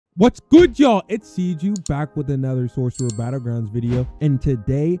What's good, y'all? It's Seejuu back with another Sorcerer Battlegrounds video, and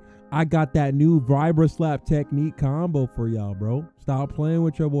today I got that new Vibraslap technique combo for y'all, bro. Stop playing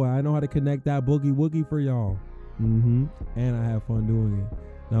with your boy. I know how to connect that boogie woogie for y'all. And I have fun doing it.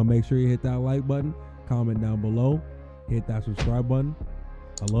 Now make sure you hit that like button, comment down below, hit that subscribe button.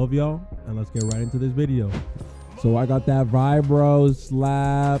 I love y'all, and let's get right into this video. So I got that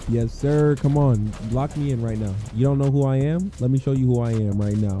Vibraslap. Yes, sir. Come on. Lock me in right now. You don't know who I am? Let me show you who I am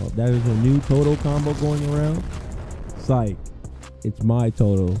right now. That is a new Todo combo going around. Psych. It's my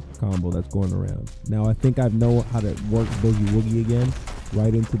Todo combo that's going around. Now, I think I know how to work Boogie Woogie again.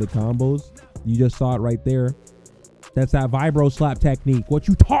 Right into the combos. You just saw it right there. That's that Vibraslap technique. What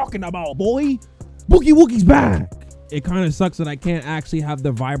you talking about, boy? Boogie Woogie's back. It kind of sucks that I can't actually have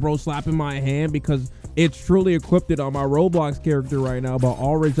the Vibraslap in my hand because it's truly equipped on my Roblox character right now, but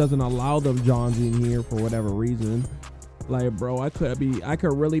Orange doesn't allow them Johns in here for whatever reason. Like, bro, I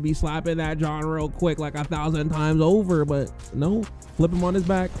could really be slapping that John real quick like 1,000 times over, but no. Flip him on his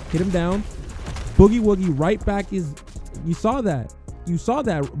back, hit him down. Boogie Woogie right back is, you saw that. You saw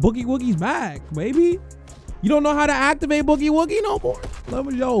that. Boogie Woogie's back, baby. You don't know how to activate Boogie Woogie no more? Let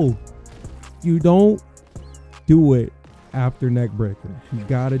me show. You don't do it after neck breaker. You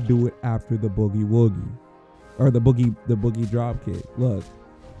gotta do it after the Boogie Woogie, or the boogie drop kick. Look,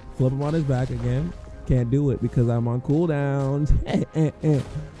 flip him on his back again. Can't do it because I'm on cooldowns.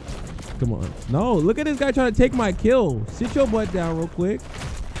 Come on. No, look at this guy trying to take my kill. Sit your butt down real quick.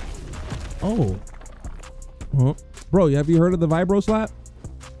 Oh, bro, have you heard of the Vibraslap?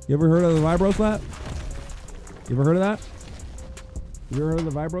 You ever heard of the Vibraslap? You ever heard of that? You ever heard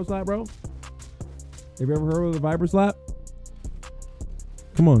of the Vibraslap, bro? Have you ever heard of the Vibraslap?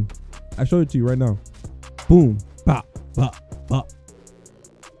 Come on. I showed it to you right now. Boom. Bop. Bop. Bop.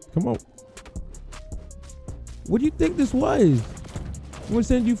 Come on. What do you think this was? I'm going to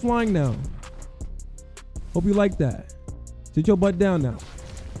send you flying now. Hope you like that. Sit your butt down now.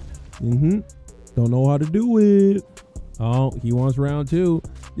 Don't know how to do it. Oh, he wants round two.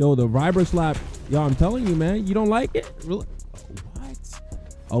 Yo, the Vibraslap. Yo, I'm telling you, man. You don't like it? Really? What?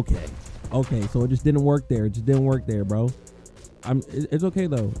 Okay. Okay, so it just didn't work there. It just didn't work there, bro. It's okay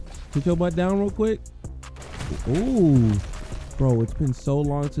though. Put your butt down real quick. Ooh, bro, it's been so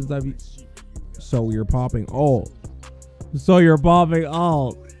long since So you're popping alt. So you're popping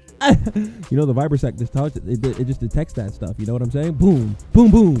alt. You know the Vibraslap just touch it just detects that stuff. You know what I'm saying? Boom,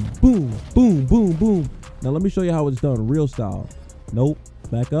 boom, boom, boom, boom, boom, boom. Now let me show you how it's done, real style. Nope.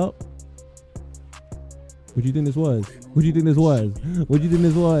 Back up. What do you think this was? What do you think this was? What do you think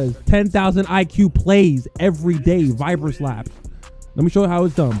this was? 10,000 IQ plays every day. Vibraslap. Let me show you how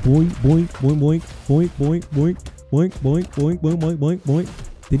it's done. Boink, boink, boink, boink, boink, boink, boink, boink, boink, boink, boink, boink, boink, boink.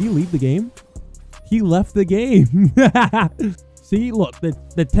 Did he leave the game? He left the game. See, look,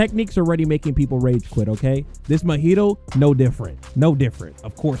 the technique's already making people rage quit, okay? This Mojito, no different. No different.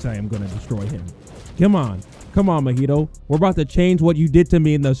 Of course I am going to destroy him. Come on. Come on, Mojito. We're about to change what you did to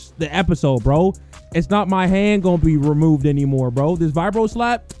me in the episode, bro. It's not my hand going to be removed anymore, bro. This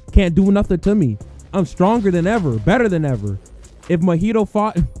Vibraslap can't do nothing to me. I'm stronger than ever. Better than ever. If Todo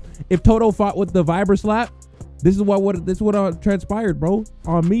fought with the Vibraslap, this is what transpired, bro.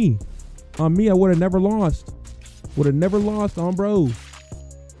 On me, I would have never lost. Would have never lost on bro.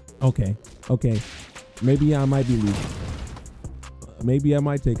 Okay, okay. Maybe I might be losing. Maybe I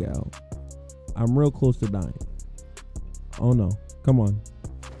might take it out. I'm real close to dying. Oh no! Come on.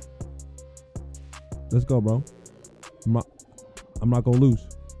 Let's go, bro. I'm not gonna lose.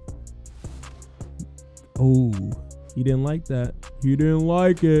 Oh. He didn't like that. He didn't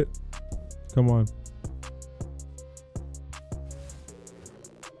like it. Come on.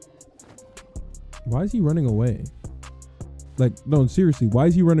 Why is he running away? Like, no, seriously, why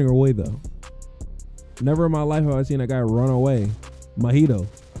is he running away though? Never in my life have I seen a guy run away. Mojito.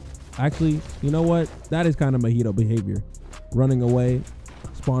 Actually, you know what? That is kind of Mojito behavior. Running away,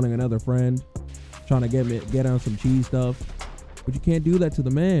 spawning another friend, trying to get on some cheese stuff. But you can't do that to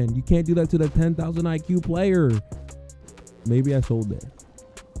the man. You can't do that to the 10,000 IQ player. Maybe I sold there.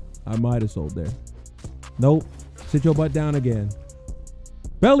 I might have sold there. Nope. Sit your butt down again.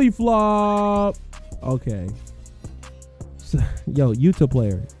 Belly flop. Okay. So, yo, YouTube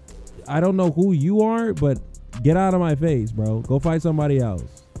player. I don't know who you are, but get out of my face, bro. Go fight somebody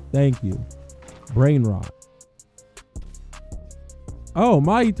else. Thank you. Brain rot. Oh,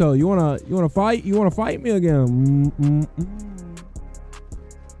 Mojito, you wanna fight? You wanna fight me again?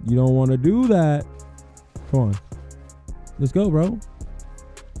 You don't want to do that. Come on. Let's go, bro.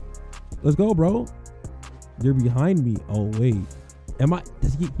 Let's go, bro. You're behind me. Oh, wait. Am I?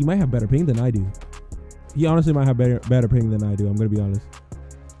 He might have better ping than I do. He honestly might have better ping than I do. I'm going to be honest.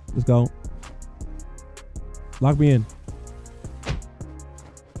 Let's go. Lock me in.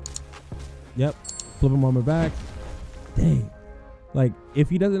 Yep. Flip him on my back. Dang. Like, if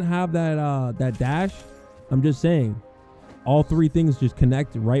he doesn't have that that dash, I'm just saying, all three things just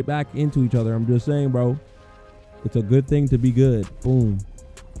connect right back into each other. I'm just saying, bro. It's a good thing to be good. Boom.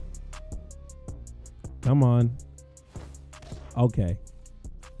 Come on. Okay.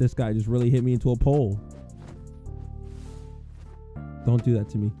 This guy just really hit me into a pole. Don't do that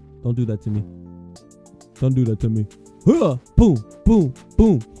to me. Don't do that to me. Don't do that to me. Huh. Boom, boom,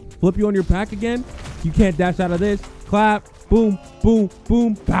 boom. Flip you on your pack again. You can't dash out of this. Clap. Boom, boom,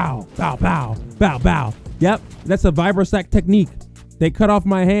 boom. Bow, bow, bow, bow, bow. Yep, that's a Vibraslap technique. They cut off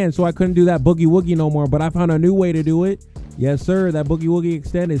my hand, so I couldn't do that boogie woogie no more, but I found a new way to do it. Yes, sir. That boogie woogie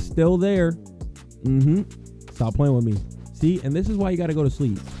extend is still there. Stop playing with me. See, and this is why you got to go to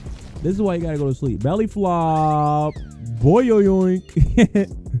sleep. This is why you got to go to sleep. Belly flop. Boy, yoink.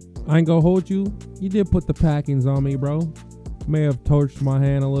 I ain't gonna hold you. You did put the packings on me, bro. May have torched my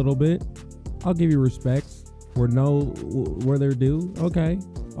hand a little bit. I'll give you respects where they're due. Okay.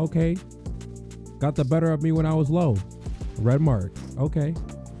 Okay. Got the better of me when I was low. Red mark. Okay.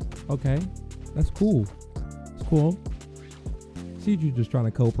 Okay. That's cool. It's cool. Seejuu just trying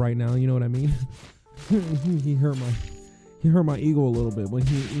to cope right now. You know what I mean? he hurt my ego a little bit when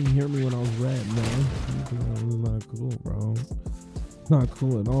he hurt me when I was red, man. It was not cool, bro. It's not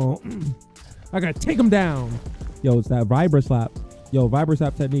cool at all. I gotta take him down. Yo, it's that Vibraslap. Yo,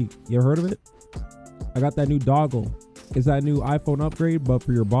 Vibraslap technique. You ever heard of it? I got that new doggle. It's that new iPhone upgrade, but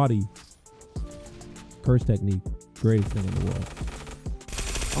for your body. Curse technique. Greatest thing in the world.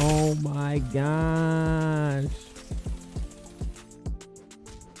 Oh my gosh.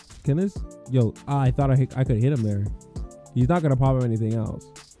 Can this? Yo, I thought I could hit him there. He's not gonna pop him anything else.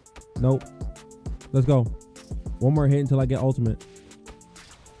 Nope. Let's go. One more hit until I get ultimate.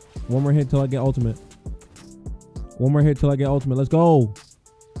 One more hit until I get ultimate. One more hit till I get ultimate. Let's go.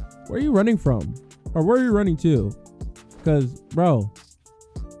 Where are you running from? Or where are you running to? Because, bro,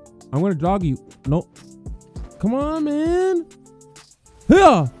 I'm going to dog you. Nope. Come on, man.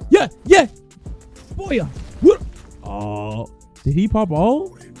 Yeah. Yeah. Yeah. Boy. What? Oh. Did he pop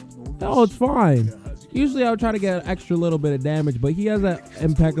all? No, it's fine. Usually I would try to get an extra little bit of damage, but he has an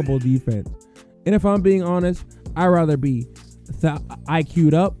impeccable defense. And if I'm being honest, I'd rather be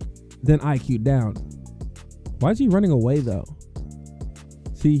IQ'd up than IQ'd down. Why is he running away though?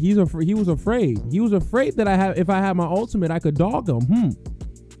 See, he was afraid. He was afraid that if I had my ultimate, I could dog him.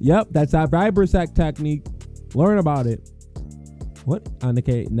 Yep, that's that Vibraslap technique. Learn about it. What?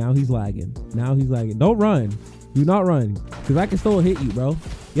 Okay, now he's lagging. Now he's lagging. Don't run. Do not run, because I can still hit you, bro.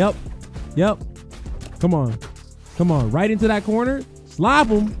 Yep. Yep. Come on. Come on. Right into that corner. Slap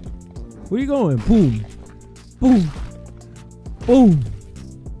him. Where you going? Boom. Boom. Boom.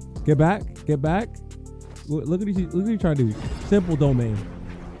 Get back. Get back. Look at you trying to do. Simple domain.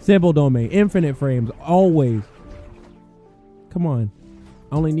 Simple domain. Infinite frames. Always. Come on.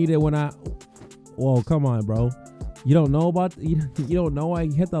 I only need it when I... Whoa, come on, bro. You don't know about... You don't know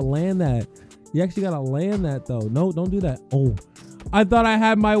I had to land that. You actually got to land that, though. No, don't do that. Oh. I thought I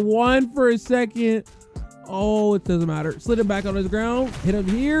had my one for a second. Oh, it doesn't matter. Slid it back on the ground. Hit him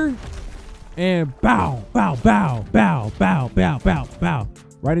here. And bow, bow, bow, bow, bow, bow, bow, bow.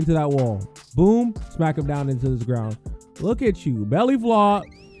 Right into that wall. Boom. Smack him down into this ground. Look at you. Belly flop.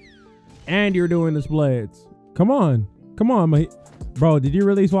 And you're doing the splits. Come on. Come on, mate. Bro, did you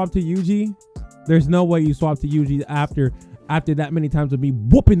really swap to UG? There's no way you swap to UG after that many times of me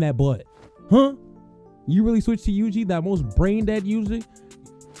whooping that butt. Huh? You really switched to UG, that most brain dead UG?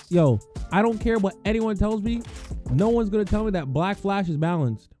 Yo, I don't care what anyone tells me. No one's going to tell me that Black Flash is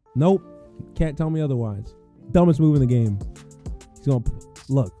balanced. Nope. Can't tell me otherwise. Dumbest move in the game. He's going to...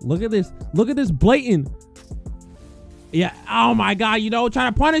 Look at this. Look at this blatant. Yeah. Oh my God. You know, try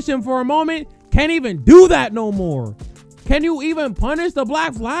to punish him for a moment. Can't even do that no more. Can you even punish the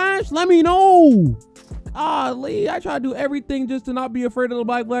Black Flash? Let me know. Lee, I try to do everything just to not be afraid of the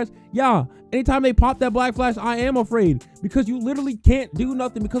Black Flash. Yeah. Anytime they pop that Black Flash, I am afraid because you literally can't do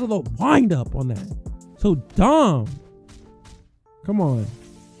nothing because of the wind up on that. So dumb. Come on.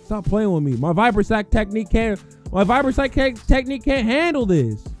 Stop playing with me. My Vibraslap technique can't handle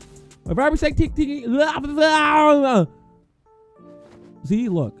this. My Vibraslap technique. See,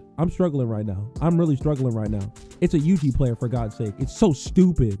 look, I'm struggling right now. I'm really struggling right now. It's a UG player, for God's sake. It's so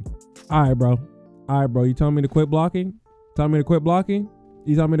stupid. All right, bro. All right, bro. You telling me to quit blocking? Telling me to quit blocking?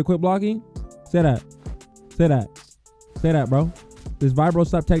 You telling me to quit blocking? Say that. Say that. Say that, bro. This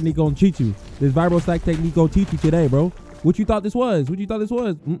Vibraslap technique gonna cheat you. This Vibraslap technique gonna teach you today, bro. What you thought this was? What you thought this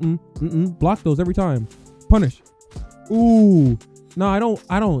was? Block those every time. Punish. Ooh. No, I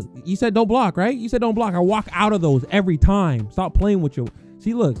don't. You said don't block, right? You said don't block. I walk out of those every time. Stop playing with your...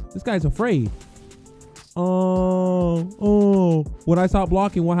 See, look, this guy's afraid. Oh. When I stop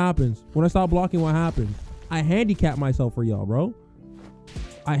blocking, what happens? When I stop blocking, what happens? I handicap myself for y'all, bro.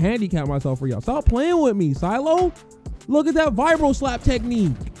 I handicap myself for y'all. Stop playing with me, Silo. Look at that Vibraslap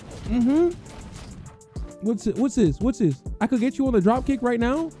technique. What's this? I could get you on the drop kick right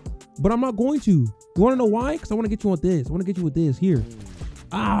now, but I'm not going to. You want to know why? Because I want to get you on this. I want to get you with this here.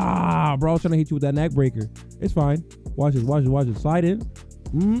 Ah, bro, I was trying to hit you with that neck breaker. It's fine. Watch it. Slide in.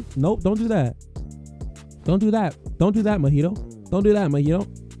 Nope, don't do that. Don't do that, Mojito. Don't do that,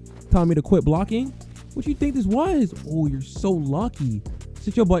 Mojito. Telling me to quit blocking? What you think this was? Oh, you're so lucky.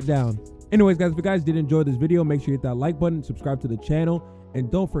 Sit your butt down. Anyways, guys, if you guys did enjoy this video, make sure you hit that like button, subscribe to the channel,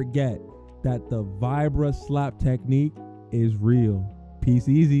 and don't forget that the Vibraslap technique is real. Peace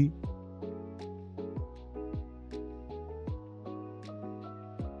easy.